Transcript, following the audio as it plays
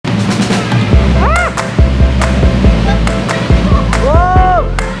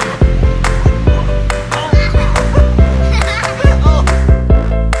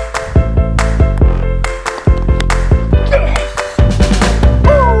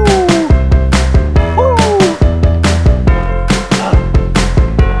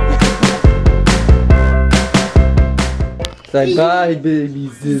Say bye, baby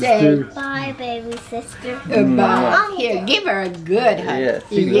sister. Say bye, baby sister. Bye. Here, give her a good hug. Yeah,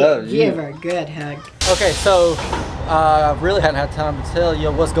 she loves you. Give her a good hug. Okay, so I really hadn't had time to tell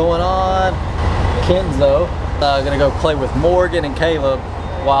you what's going on. Kinsley gonna go play with Morgan and Caleb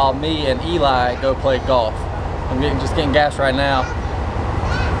while me and Eli go play golf. I'm just getting gas right now.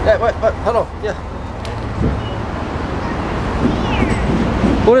 Yeah, wait, hold on, yeah.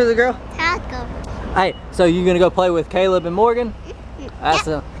 What is it, girl? Taco. Hey, so you gonna go play with Caleb and Morgan?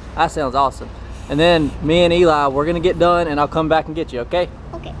 That sounds awesome. And then me and Eli, we're gonna get done and I'll come back and get you, okay?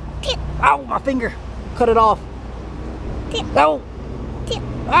 Okay. Ow, my finger. Cut it off. No.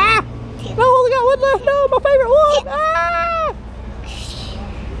 Ah! No, only got one left. No, my favorite one. Ah!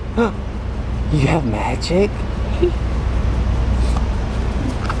 You have magic?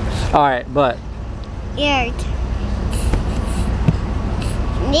 All right, but. Ears.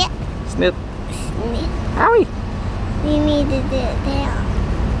 Snip. Snip. Snip. Howie. We need to do it down.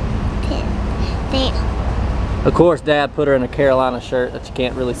 Of course, Dad put her in a Carolina shirt that you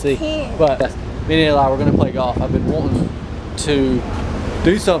can't really see. But me and Eli, we're gonna play golf. I've been wanting to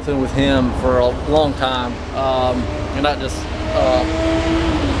do something with him for a long time, and not just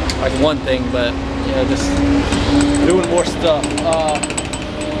like one thing, but you know, just doing more stuff.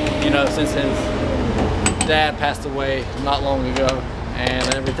 You know, since his dad passed away not long ago,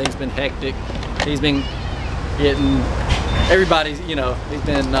 and everything's been hectic. He's been getting everybody's, you know, he's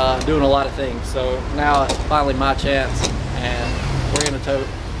been doing a lot of things. So now it's finally my chance, and we're gonna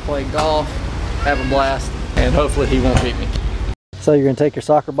play golf, have a blast, and hopefully he won't beat me. So you're gonna take your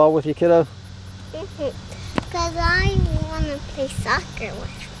soccer ball with you, kiddo? Because I want to play soccer with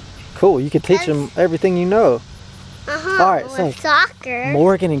him. Cool, you can teach him everything you know. Uh-huh, all right, with so soccer.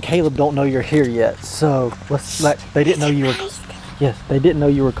 Morgan and Caleb don't know you're here yet, so they didn't know you were. Yes, they didn't know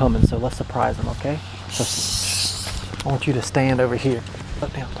you were coming, so let's surprise them, okay? So I want you to stand over here.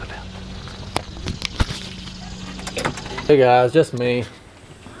 Look down, look down. Hey guys, just me.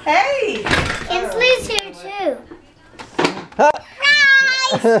 Hey! Kinsley's here too. Huh? Nice!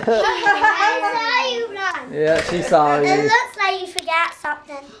 I saw you run. Yeah, she saw It you. looks like you forgot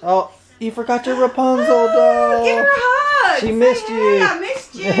something. Oh, you forgot your Rapunzel doll. Give her a hug! She missed Say, you. Hey, I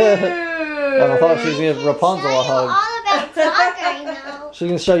missed you! I thought she was gonna give Rapunzel a hug. All about soccer, I know. She's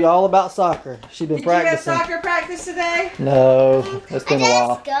gonna show you all about soccer. She's been Did practicing. you have soccer practice today? No, it's been a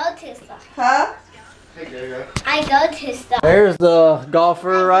while. I just go to soccer. Huh? I go to soccer. There's the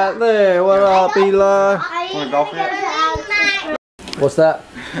golfer right there. What up, Eli? Want a golf What's that?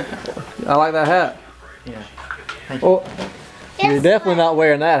 I like that hat. Yeah. Well, you're definitely not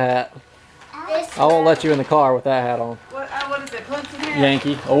wearing that hat. I won't let you in the car with that hat on. What is it? Clemson hat?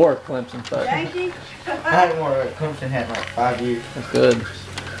 Yankee or Clemson, but Yankee? I hadn't worn a Clemson hat in like 5 years. that's good.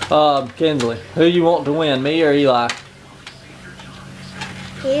 Kinsley, who you want to win, me or Eli?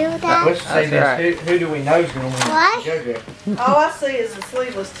 Let's say this. right. Who do we know is going to win? What? JoJo. All I see is a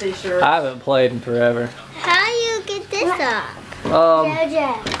sleeveless t-shirt. I haven't played in forever. How you get this up? He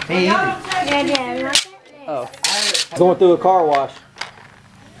Oh, going through a car wash.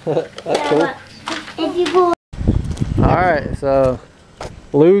 That's cool. If you pull. All right, so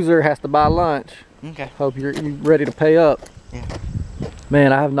loser has to buy lunch. Okay. Hope you're ready to pay up. Yeah.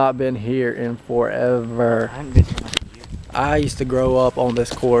 Man, I have not been here in forever. I haven't been here like a year. I used to grow up on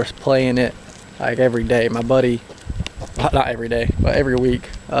this course playing it like every day. My buddy, not every day, but every week.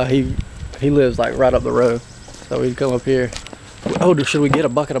 He lives like right up the road, so we'd come up here. Oh, should we get a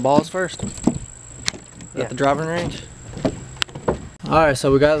bucket of balls first? Yeah. At the driving range. All right,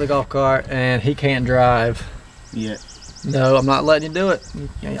 so we got the golf cart, and he can't drive. Yeah. No, I'm not letting you do it.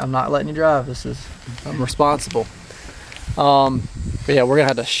 I'm not letting you drive. I'm responsible. But yeah, we're gonna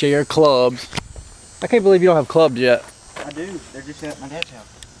have to share clubs. I can't believe you don't have clubs yet. I do. They're just at my dad's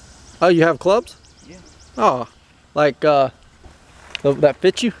house. Oh, you have clubs? Yeah. Oh, like that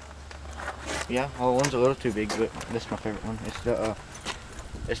fit you? Yeah. Well, one's a little too big, but that's my favorite one.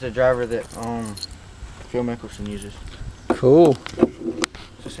 It's the driver that Phil Mickelson uses. Cool.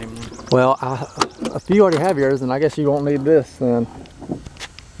 It's the same one. Well, if you already have yours, then I guess you won't need this. Then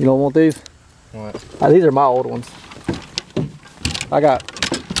you don't want these? What? These are my old ones. I got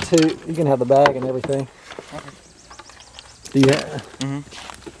 2. You can have the bag and everything. Okay. Do you have?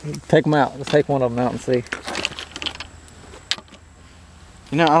 Take them out. Let's take one of them out and see.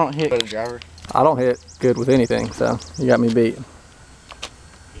 You know, I don't hit the driver. I don't hit good with anything, so you got me beat.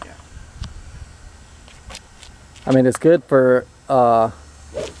 Yeah. I mean, it's good for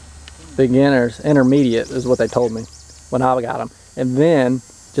beginners. Intermediate is what they told me when I got them. And then,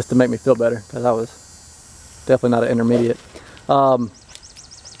 just to make me feel better, because I was definitely not an intermediate. And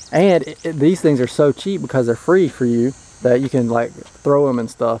these things are so cheap because they're free for you. that you can like throw them and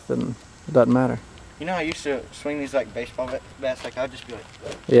stuff, and it doesn't matter. You know how I used to swing these like baseball bats? Like I'd just be like,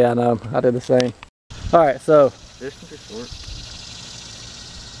 Yeah, I know. I did the same. All right, so. this one's just short.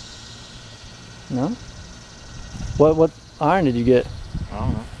 No? What iron did you get? I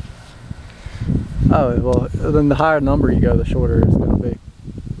don't know. Oh, well, then the higher number you go, the shorter it's going to be.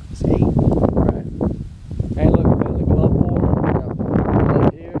 It's 8. Right. Hey, look, there's a glove form.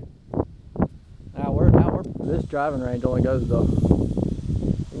 Right here. Now we're, this driving range only goes to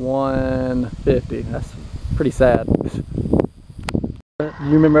 150. That's pretty sad. Do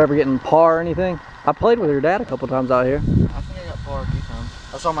you remember ever getting par or anything? I played with your dad a couple times out here. I think I got par a few times.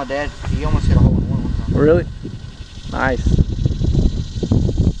 I saw my dad, he almost hit a hole in one time. Really? Nice.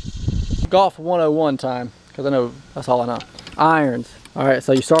 Golf 101 time, because I know that's all I know. Irons. All right,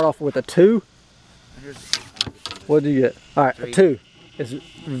 so you start off with a 2. What did you get? All right, 3. A 2. It's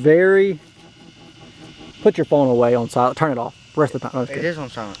very. Put your phone away on silent. Turn it off. Rest of the time. No, It is on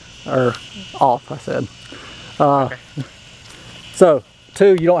silent. or off, I said. Okay. So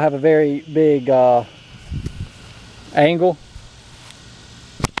 2, you don't have a very big angle.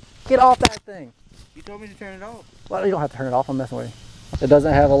 Get off that thing. You told me to turn it off. Well, you don't have to turn it off. I'm messing with you. It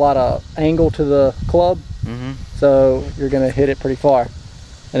doesn't have a lot of angle to the club, so you're gonna hit it pretty far, and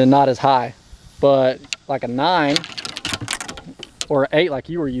then not as high. But like a 9 or an 8, like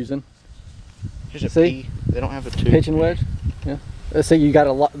you were using. Here's a See? P. They don't have a 2. Pitching wedge. Yeah. Let's see, you got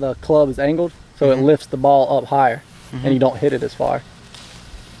the club is angled, so it lifts the ball up higher, and you don't hit it as far.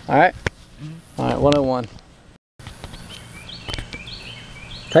 All right. All right. 101.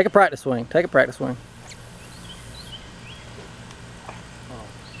 Take a practice swing. Take a practice swing.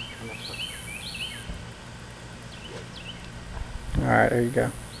 All right, there you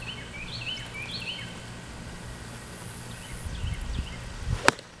go.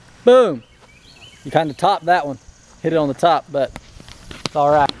 Boom. You kind of topped that one. Hit it on the top, but it's all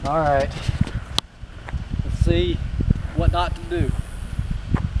right. All right. Let's see what not to do.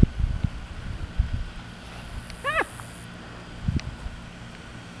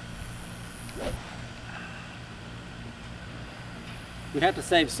 We have to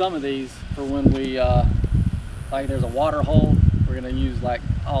save some of these for when we, like there's a water hole, we're gonna use like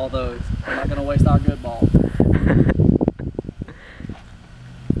all those. We're not gonna waste our good balls.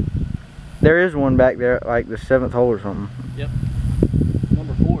 There is one back there, like the 7th hole or something. Yep.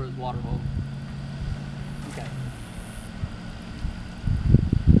 Number 4 is water hole. Okay.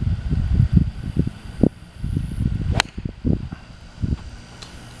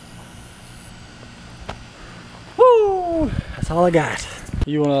 Woo! That's all I got.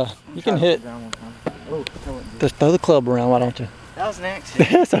 You wanna? You can hit. Oh, Just throw the club around, why don't you? that was an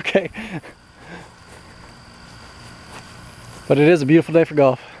accident. It's okay. But it is a beautiful day for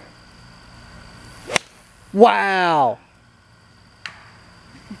golf. Wow!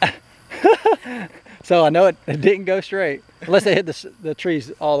 So I know it didn't go straight. Unless it hit the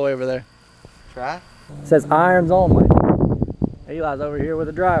trees all the way over there. Try. It says irons only. Eli's over here with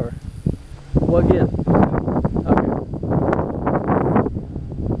a driver. What gives? Okay.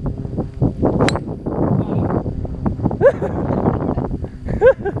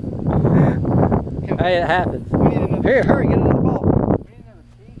 Hey, it happens. Here, hurry, get another ball.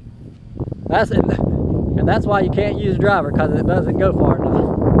 That's it. And that's why you can't use a driver, because it doesn't go far enough.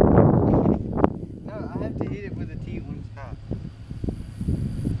 No, I have to hit it with a tee when it's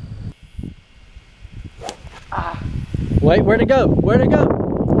hot. Wait, where'd it go? Where'd it go?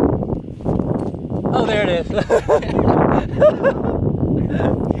 Oh, there it is.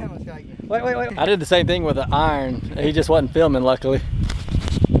 Wait. I did the same thing with an iron. He just wasn't filming, luckily.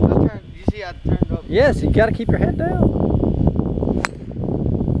 You see I turned up? Yes, you gotta keep your head down.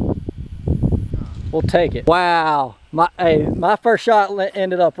 We'll take it. Wow. My first shot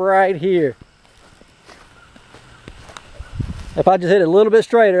ended up right here. If I just hit it a little bit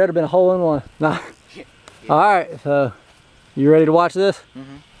straighter, it'd have been a hole in one. Nah. Yeah. All right, so you ready to watch this?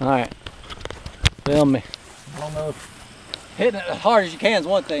 Mm-hmm. All right. Film me. I don't know if hitting it as hard as you can is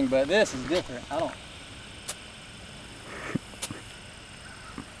one thing, but this is different. I don't.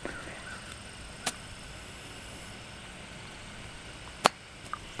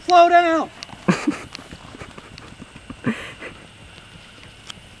 Slow down.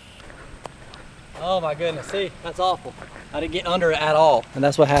 Oh my goodness, see, that's awful. I didn't get under it at all, and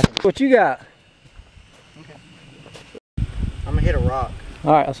that's what happened. What you got? Okay. I'm gonna hit a rock.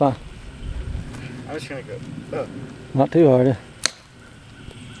 All right, that's fine. I'm just gonna go. Not too hard.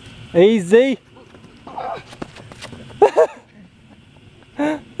 Easy.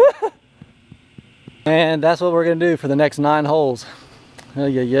 And that's what we're gonna do for the next 9 holes.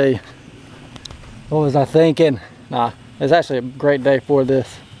 Ay, ay, ay. What was I thinking? Nah, It's actually a great day for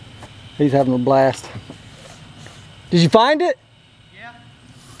this. He's having a blast. Did you find it? Yeah.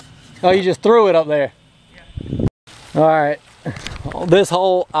 Oh, you just threw it up there? Yeah. All right. This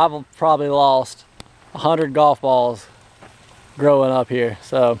hole, I've probably lost 100 golf balls growing up here.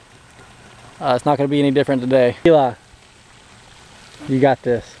 So it's not going to be any different today. Eli, you got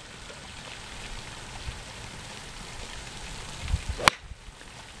this.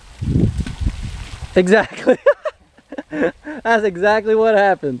 Exactly. That's exactly what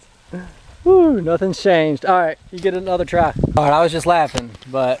happens. Woo, nothing's changed. All right, you get another try. All right, I was just laughing,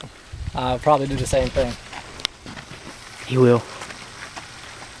 but I'll probably do the same thing. He will.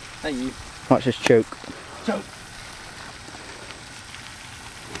 Thank you. Watch this choke. Choke.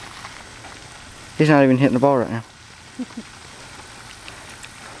 He's not even hitting the ball right now.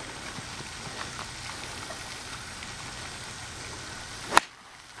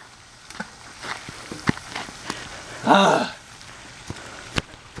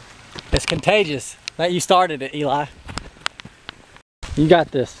 It's contagious. That you started it, Eli. You got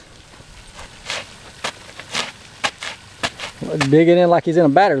this. Dig it in like he's in a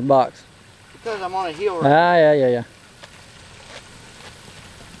batter's box. Because I'm on a hill right Ah, yeah.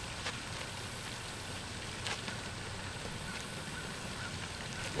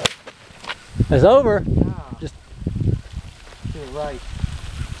 It's over. now. Just To the right.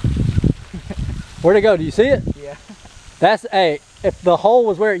 where'd it go? Do you see it? Yeah. That's, hey, if the hole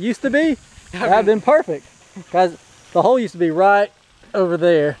was where it used to be, that'd have been perfect. Because the hole used to be right over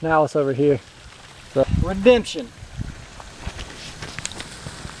there. Now it's over here. So, redemption.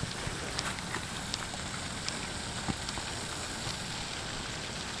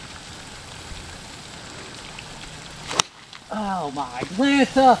 Oh my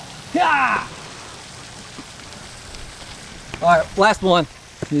Atlanta. Yeah! Alright, last one.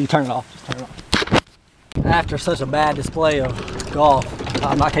 You turn it off. Just turn it off. After such a bad display of golf,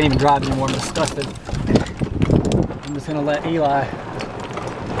 I can't even drive anymore. I'm disgusted. I'm just gonna let Eli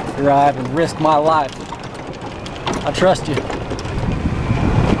drive and risk my life. I trust you.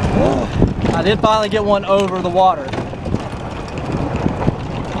 I did finally get one over the water.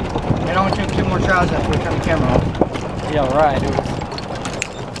 And I want you to 2 more tries after we turn the camera off. Yeah, right.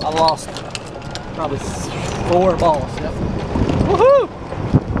 I lost probably 4 balls. Yep. Woohoo!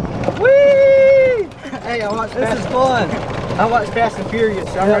 Whee! Hey, I watched This is fun. I watched Fast and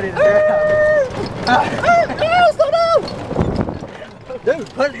Furious, so I'm ready to drive. Slow down! Dude,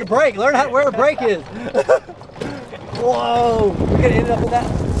 put the brake. Learn where the brake is. Whoa! We're gonna end up in that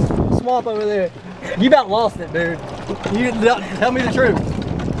swamp over there. You about lost it, dude. You tell me the truth.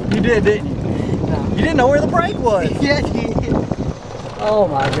 You did, didn't you? No. You didn't know where the brake was. Yeah, yeah. Oh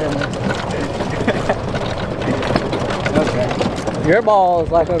my goodness. Okay. Your ball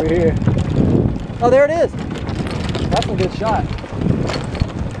is like over here. Oh, there it is. That's a good shot.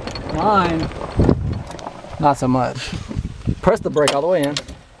 Mine, not so much. Press the brake all the way in.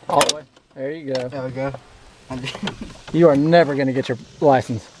 All the way. There you go. There we go. You are never going to get your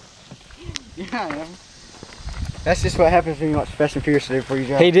license. Yeah, I am. That's just what happens when you watch Fast and Furious today before you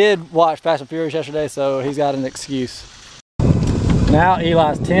drive. He did watch Fast and Furious yesterday, so he's got an excuse. Now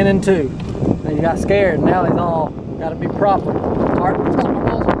Eli's 10-2. And he got scared. Now he's all got to be proper.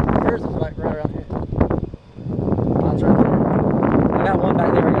 Yours is right around here. Mine's right there. I got one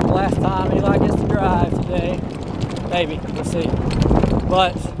back there. The last time Eli gets to drive today. Maybe. We'll see.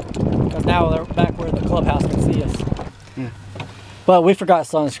 But, because now they're back where the clubhouse can see us. Yeah. But we forgot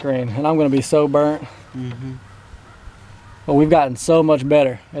sunscreen, and I'm going to be so burnt. Mm-hmm. But we've gotten so much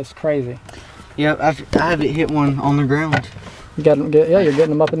better. It's crazy. Yep, I haven't hit one on the ground. You got them, yeah, you're getting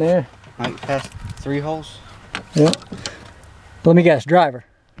them up in the air. Like past 3 holes. Yep. Let me guess, driver.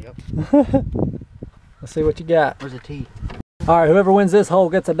 Yep. Let's see what you got. Where's the tee? All right, whoever wins this hole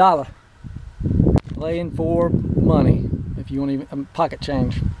gets $1. Playing for money, if you want even pocket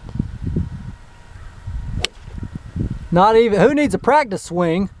change. Not even. Who needs a practice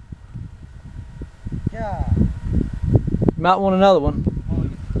swing? Yeah. Might want another one.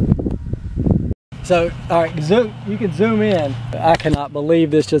 So, all right, zoom. You can zoom in. I cannot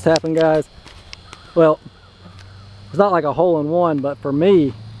believe this just happened, guys. Well, it's not like a hole-in-one, but for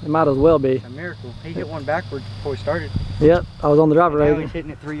me, it might as well be. It's a miracle. He hit one backwards before he started. Yep, I was on the driver Now range. he's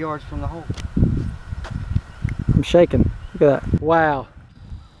hitting it 3 yards from the hole. I'm shaking. Look at that. Wow.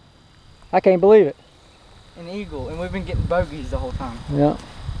 I can't believe it. An eagle, and we've been getting bogeys the whole time. Yeah.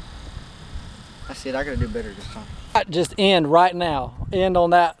 I said I gotta do better this time. Just end right now. End on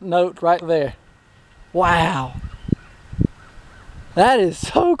that note right there. Wow. That is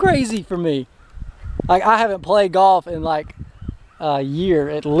so crazy for me. Like, I haven't played golf in like a year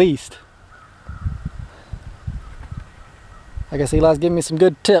at least. I guess Eli's giving me some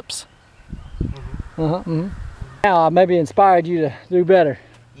good tips. Now I maybe inspired you to do better.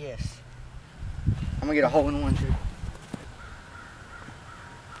 Yes. I'm gonna get a hole in one too.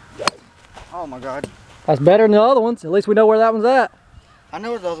 Oh my God. That's better than the other ones. At least we know where that one's at. I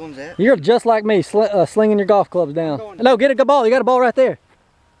know where the other one's at. You're just like me, slinging your golf clubs down. No, get a ball. You got a ball right there.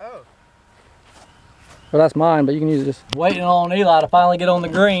 Oh. Well, that's mine, but you can use this. Waiting on Eli to finally get on the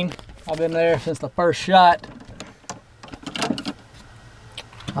green. I've been there since the first shot.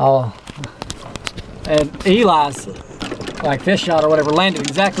 Oh, and Eli's like fish shot or whatever landed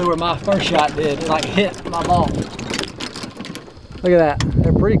exactly where my first shot did. It like hit my ball. Look at that.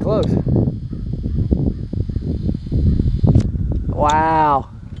 They're pretty close. Wow.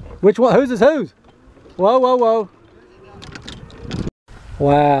 Which one? Whose is whose? Whoa, whoa, whoa.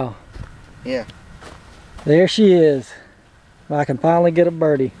 Wow. Yeah. There she is. I can finally get a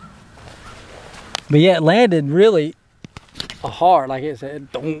birdie. But yeah, it landed really hard, like it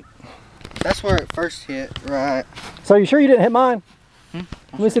said. Don't. That's where it first hit, right? So you sure you didn't hit mine?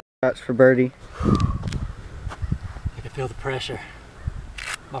 Let me see. That's for birdie. I can feel the pressure.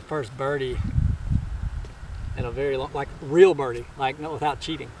 My first birdie in a very long, like real birdie, like not without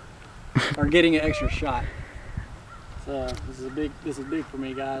cheating or getting an extra shot. So this is big for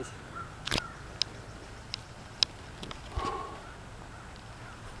me, guys.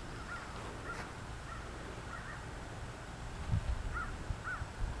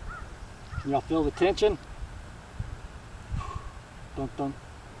 Can y'all feel the tension? Dun dun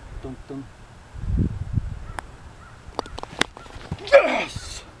dun dun.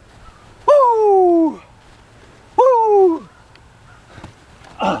 Yes! Woo! Woo!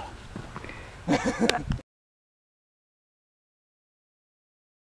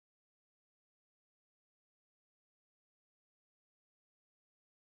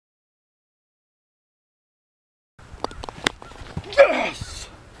 Yes!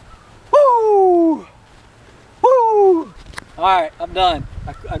 Woo! Woo! Alright, I'm done.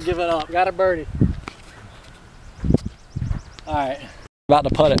 I give it up. Got a birdie. Alright. About to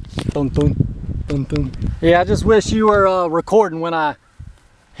putt it. Dun, dun, dun, dun. Yeah, I just wish you were recording when I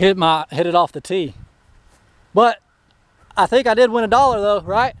hit it off the tee. But I think I did win $1 though,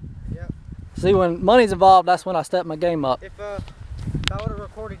 right? Yeah. See, when money's involved, that's when I step my game up. If I would have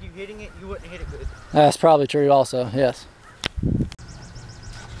recorded you hitting it, you wouldn't hit it good. That's probably true also, yes.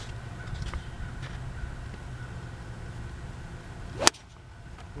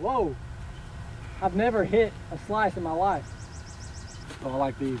 Whoa! I've never hit a slice in my life. Oh, I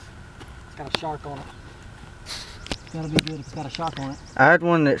like these. It's got a shark on it. It's gotta be good if it's got a shark on it. I had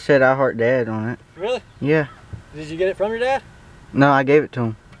one that said I Heart Dad on it. Really? Yeah. Did you get it from your dad? No, I gave it to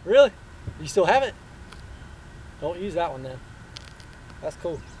him. Really? You still have it? Don't use that one then. That's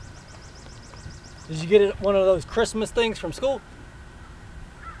cool. Did you get it one of those Christmas things from school?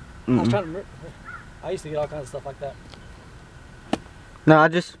 I was trying to remember. I used to get all kinds of stuff like that. No, I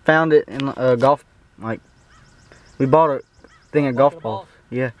just found it in a golf, like, we bought a thing of golf balls.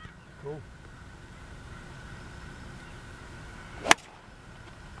 Yeah. Cool.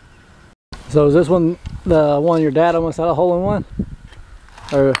 So is this one the one your dad almost had a hole in one?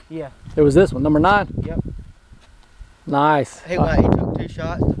 Or Yeah. it was this one, number 9? Yep. Nice. Hey, well, he took 2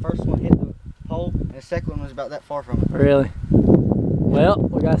 shots. The first one hit the hole, and the second one was about that far from it. Really? Well,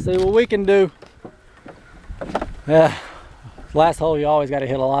 we gotta see what we can do. Yeah. Last hole, you always gotta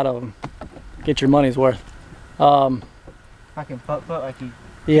hit a lot of them. Get your money's worth. I can putt like you.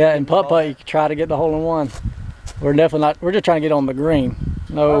 Yeah, and putt you can try to get the hole in one. We're definitely not. We're just trying to get on the green.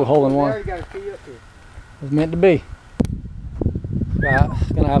 No hole in one. Got a tee up here. It's meant to be. Yeah,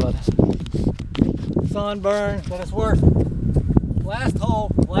 it's gonna have a sunburn, but it's worth it. Last hole,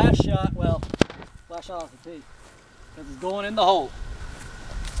 last shot. Well, last shot off the tee, because it's going in the hole.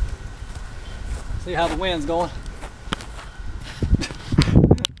 See how the wind's going.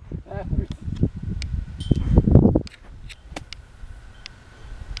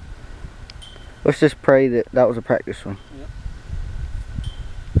 Let's just pray that that was a practice one. Yep.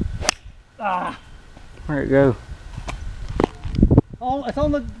 Ah. Where'd it go? Oh, it's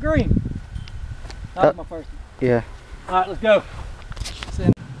on the green. That was my first one. Yeah. All right, let's go.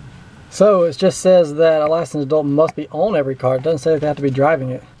 So it just says that a licensed adult must be on every car. It doesn't say they have to be driving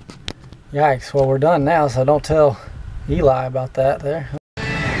it. Yikes, well we're done now, so don't tell Eli about that there.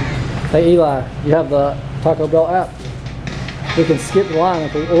 Hey Eli, you have the Taco Bell app. We can skip the line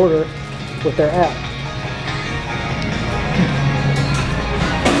if we order with their app.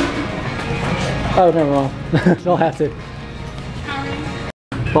 Oh, never mind. Don't have to.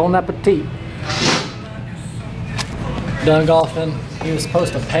 Bon appetit. Done golfing. He was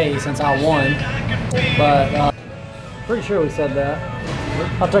supposed to pay since I won, but Pretty sure we said that.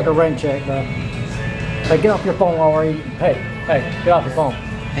 I'll take a rain check though. Hey, get off your phone while we're eating. Hey, get off your phone.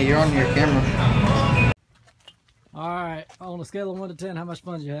 Hey, you're on your camera. Alright, on a scale of 1 to 10, how much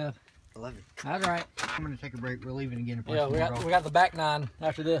fun did you have? 11. That's right. I'm gonna take a break. We're leaving again. Yeah, we got the back 9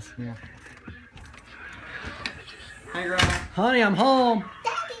 after this. Yeah. Hey, Grandma. Honey, I'm home.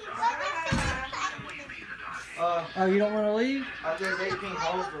 Daddy, what Oh, you don't want to leave? I did 18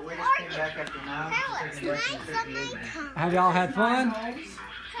 holes, but we just came back after 9. Have y'all had fun?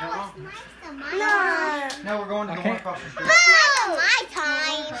 No, we're going to the one across the street. My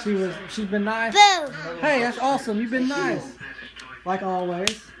time. She's been nice. Boo. Hey, that's awesome. You've been nice. Like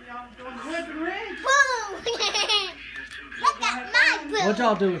always. Boo. Look at my boo. What'd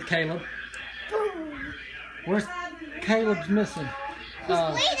y'all do with Caleb? Boo. Where's Caleb's missing? We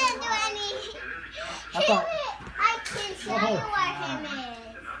didn't do any. I thought. I can show you where him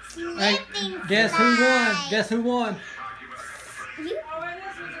is. Hey, guess who won? Guess who won?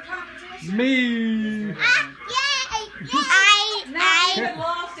 Me. Yay! Now, if you had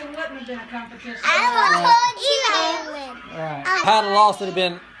lost, it wouldn't have been a competition. I told you. Alright. If I had lost, it'd have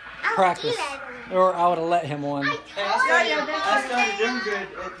been practice. Or I would have let him win. I started doing good at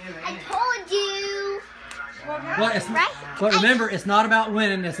the I end. told you. But remember, it's not about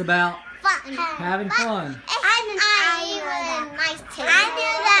winning. It's about Fun. having fun. I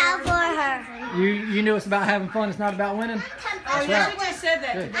knew that for her. You knew it's about having fun. It's not about winning. Oh, That's yeah, right. she just said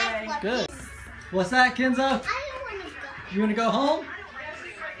that Good. today. Good. What's that, Kenzo? I don't want to go. You want to go home?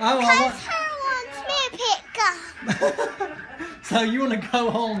 Oh, Because her wants me to pick up. So you want to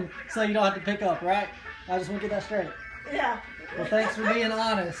go home so you don't have to pick up, right? I just want to get that straight. Yeah. Well, thanks for being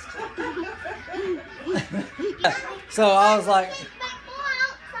honest. So I was like,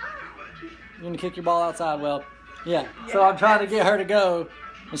 you want to kick your ball outside? Well, yeah. So I'm trying to get her to go,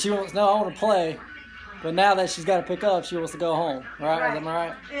 and she wants, no, I want to play. But now that she's got to pick up, she wants to go home. Right? Am I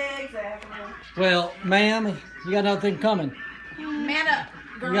right? Exactly. Well, ma'am, you got another thing coming. Man up,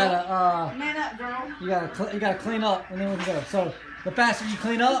 girl. You gotta, Man up, girl. you gotta clean up, and then we can go. So the faster you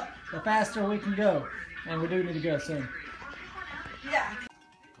clean up, the faster we can go. And we do need to go soon. Yeah.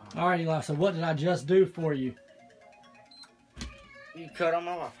 All right, Eli. So what did I just do for you? You cut on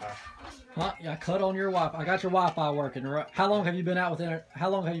my Wi-Fi. Huh? Yeah, I cut on your Wi-Fi. I got your Wi-Fi working. Right? How long have you been out with How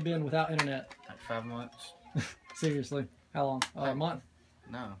long have you been without internet? Like 5 months. Seriously? How long? A month?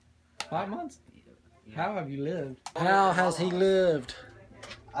 No. 5 months? Yeah. How have you lived? How has he lived?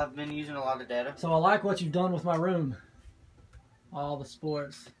 I've been using a lot of data. So I like what you've done with my room. All the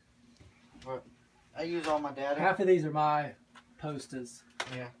sports. But I use all my data. Half of these are my posters.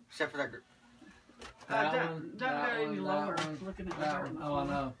 Yeah. Except for that. That Don't one, go that any one, lower. that one, Looking at that the one. Oh, I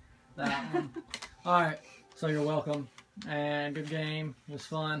know. That one. All right. So you're welcome. And good game. It was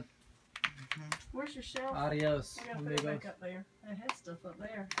fun. Where's your shelf? Adios, I gotta put it amigos. back up there. It has stuff up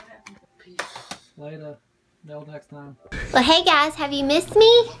there. What happened? Later. Till next time. Well, hey guys, have you missed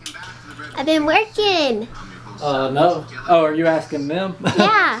me? I've been working. No. Oh, are you asking them?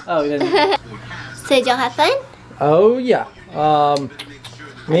 Yeah. Oh, you didn't. So did y'all have fun? Oh, yeah.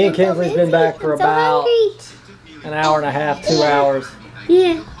 Me and Kinsley's been back for about an hour and a half, 2 hours.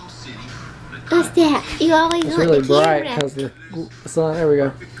 Yeah. What's that? You always It's want really the bright camera. because the sun. There we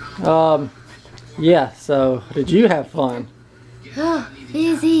go. Yeah. So, did you have fun? Oh,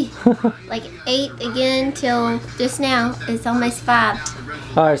 busy. Like 8 again till just now. It's almost 5.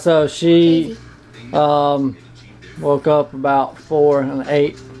 All right. So she woke up about 4 and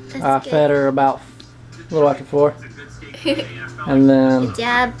 8. That's I good. fed her about a little after 4, and then Good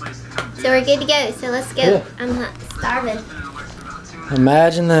job. So we're good to go. So let's go. Yeah. I'm not starving.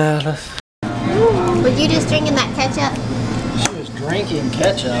 imagine that. Were you just drinking that ketchup? She was drinking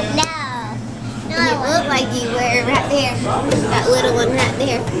ketchup. No. No, it looked like you were right there. That little one right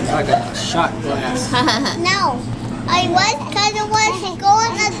there. Like a shot glass. No. I was because I was going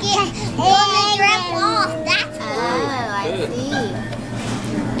to drop off. That's oh, I see.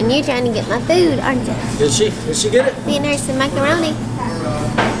 And you're trying to get my food, aren't you? Did she get it? Me and her some macaroni.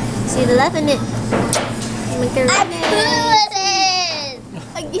 She's loving it. Macaroni.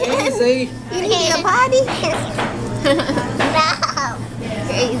 Again? Easy. You need a potty? No.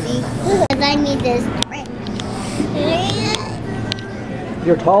 Crazy. Because I need this drink.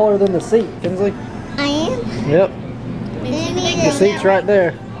 You're taller than the seat, Kinsley. I am? Yep. The seat's right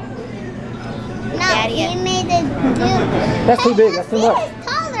there. No, you made it do. That's too big. That's too much. It's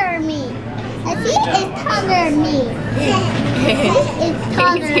taller than me. A seat is taller than me. A seat is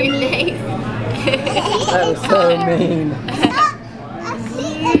taller than me. That is so mean. A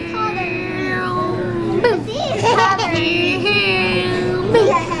seat is taller than me. A seat is taller than me.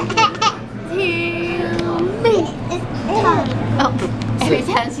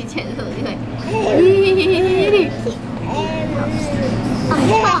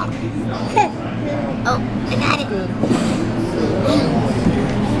 Oh, I got it.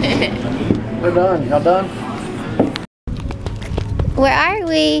 We're done. Y'all done? Where are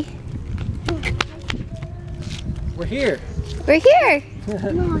we? We're here. We're here.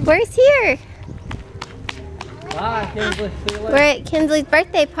 Where's here? Bye, Kinsley. See you later. We're at Kinsley's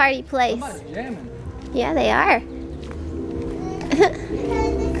birthday party place. Somebody's jamming. Yeah, they are.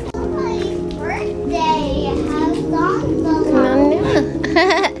 Somebody's birthday has songs on I know.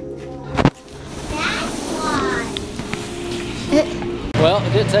 That's why. Well,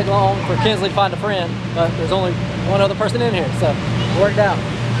 it didn't take long for Kinsley to find a friend, but there's only one other person in here, so it worked out.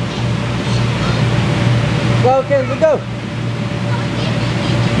 Go, Kinsley, go!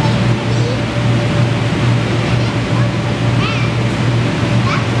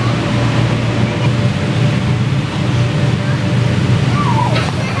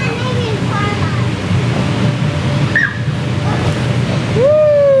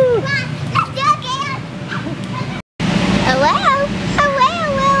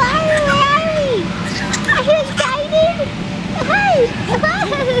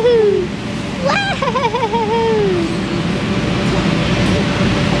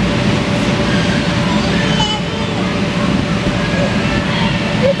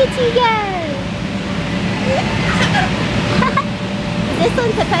 This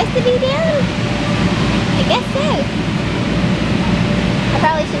one's supposed to be down? I guess so. I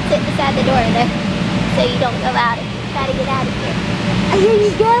probably should sit beside the door though, so you don't go out if you try to get out of here. Where are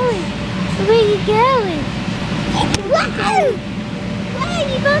you going? Where are you going? Whoa! Whoa,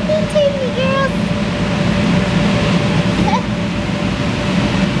 you bumped into me, girls.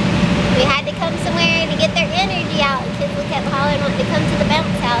 We had to come somewhere to get their energy out. Kids kept hollering wanting to come to the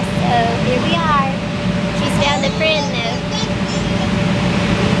bounce house, so here we are. She's found a friend though.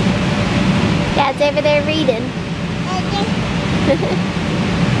 Dad's over there reading.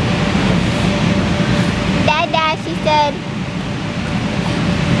 Dada, she said.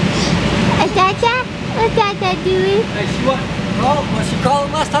 Dada? What's Dada doing? Hey, was she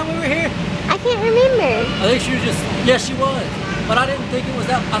crawling last time we were here? I can't remember. I think she was just, yes she was. But I didn't think it was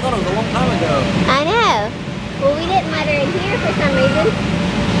that, I thought it was a long time ago. I know. Well, we didn't let her in here for some reason.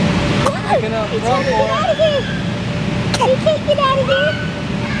 Picking up He's trying to get out of here. You can't get out of here.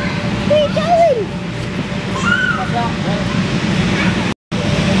 Where are you going? Watch out, man.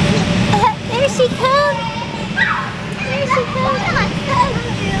 There she comes. There she comes.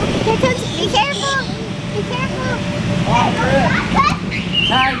 Here comes. Be careful. Be careful. Tiger it.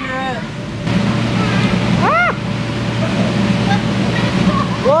 Tiger it. Ah.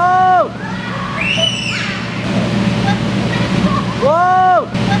 Whoa! Whoa!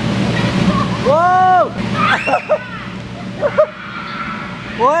 Whoa!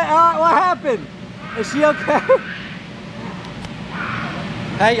 What happened? Is she okay?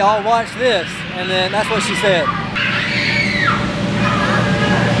 Hey y'all, watch this. And then that's what she said.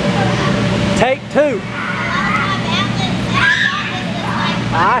 Take two.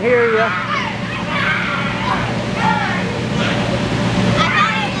 I hear you.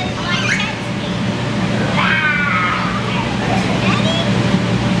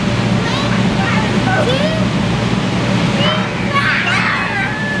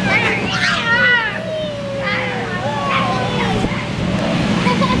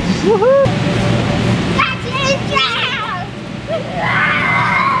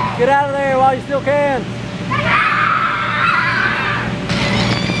 Get out of there while you still can.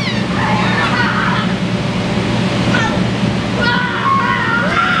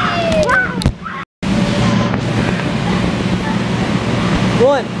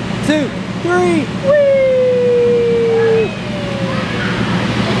 One, two, three. Whee!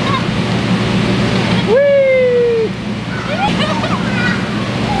 Whee!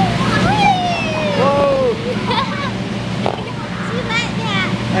 Whoa!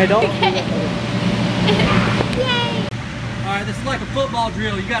 Hey, don't. Yay! Alright, this is like a football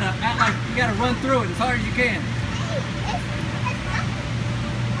drill. You gotta act like you gotta run through it as hard as you can.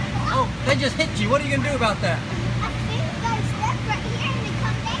 Oh, they just hit you. What are you gonna do about that?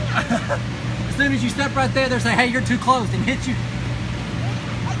 As soon as you step right there, they'll say, hey, you're too close, and hit you.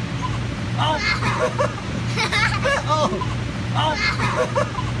 Oh! Oh! Oh!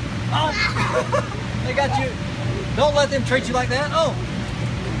 Oh! They got you. Don't let them treat you like that. Oh!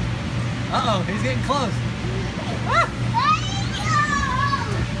 Uh-oh, he's getting close. Ah!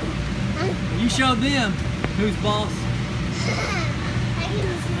 You show them who's boss.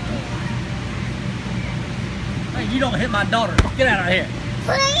 Hey, you don't hit my daughter. Get out of here.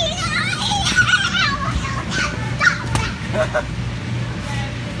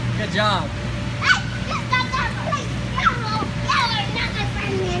 Good job.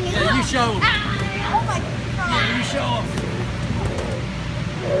 Yeah, show them. Oh my God. Yeah, you show them.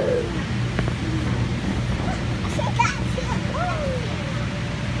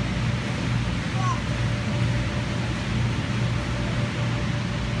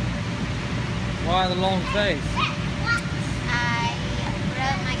 Why the long face? I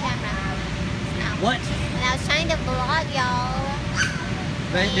broke my camera. No. What? And I was trying to vlog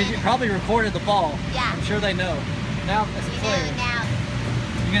y'all. Did you probably recorded the fall? Yeah. I'm sure they know. Now it's You clear. know now.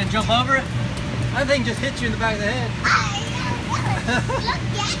 You gonna jump over it? I think just hit you in the back of the head. Look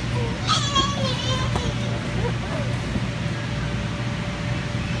at me.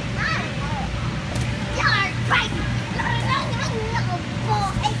 You're crazy. Little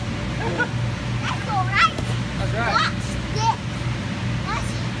boy. That's all right. That's right. Watch this. Watch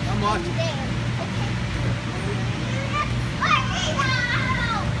I'm watching. there.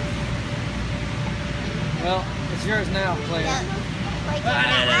 Well, it's yours now, Claire. No. Wait,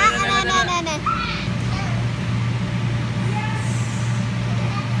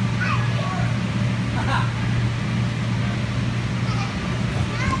 No, no.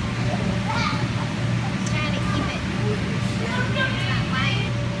 Trying to keep it. It's not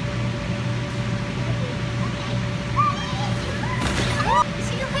fine.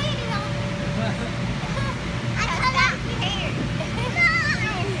 She waited on I cut out your hair.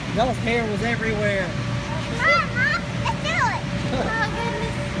 Y'all's hair was everywhere. Mama, let's do it. Oh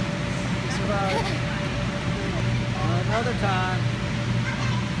goodness. Survived. Another time.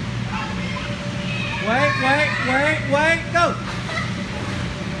 Wait, go!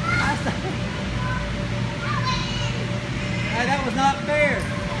 Hey, that was not fair.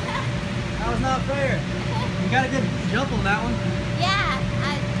 That was not fair. You got a good jump on that one. Yeah.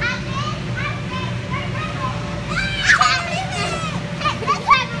 Let's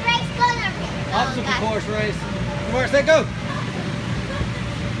have a race going over here. Obstacle God. course race. Where's that go?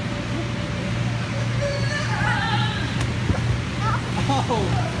 Oh.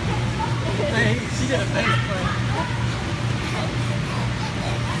 Hey, she did a face plant.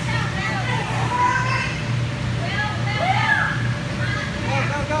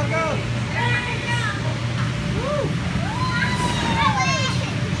 Go.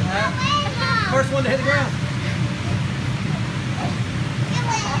 First one to hit the ground.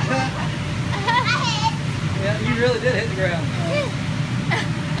 Yeah, you really did hit the ground.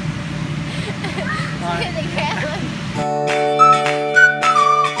 All right. The ground.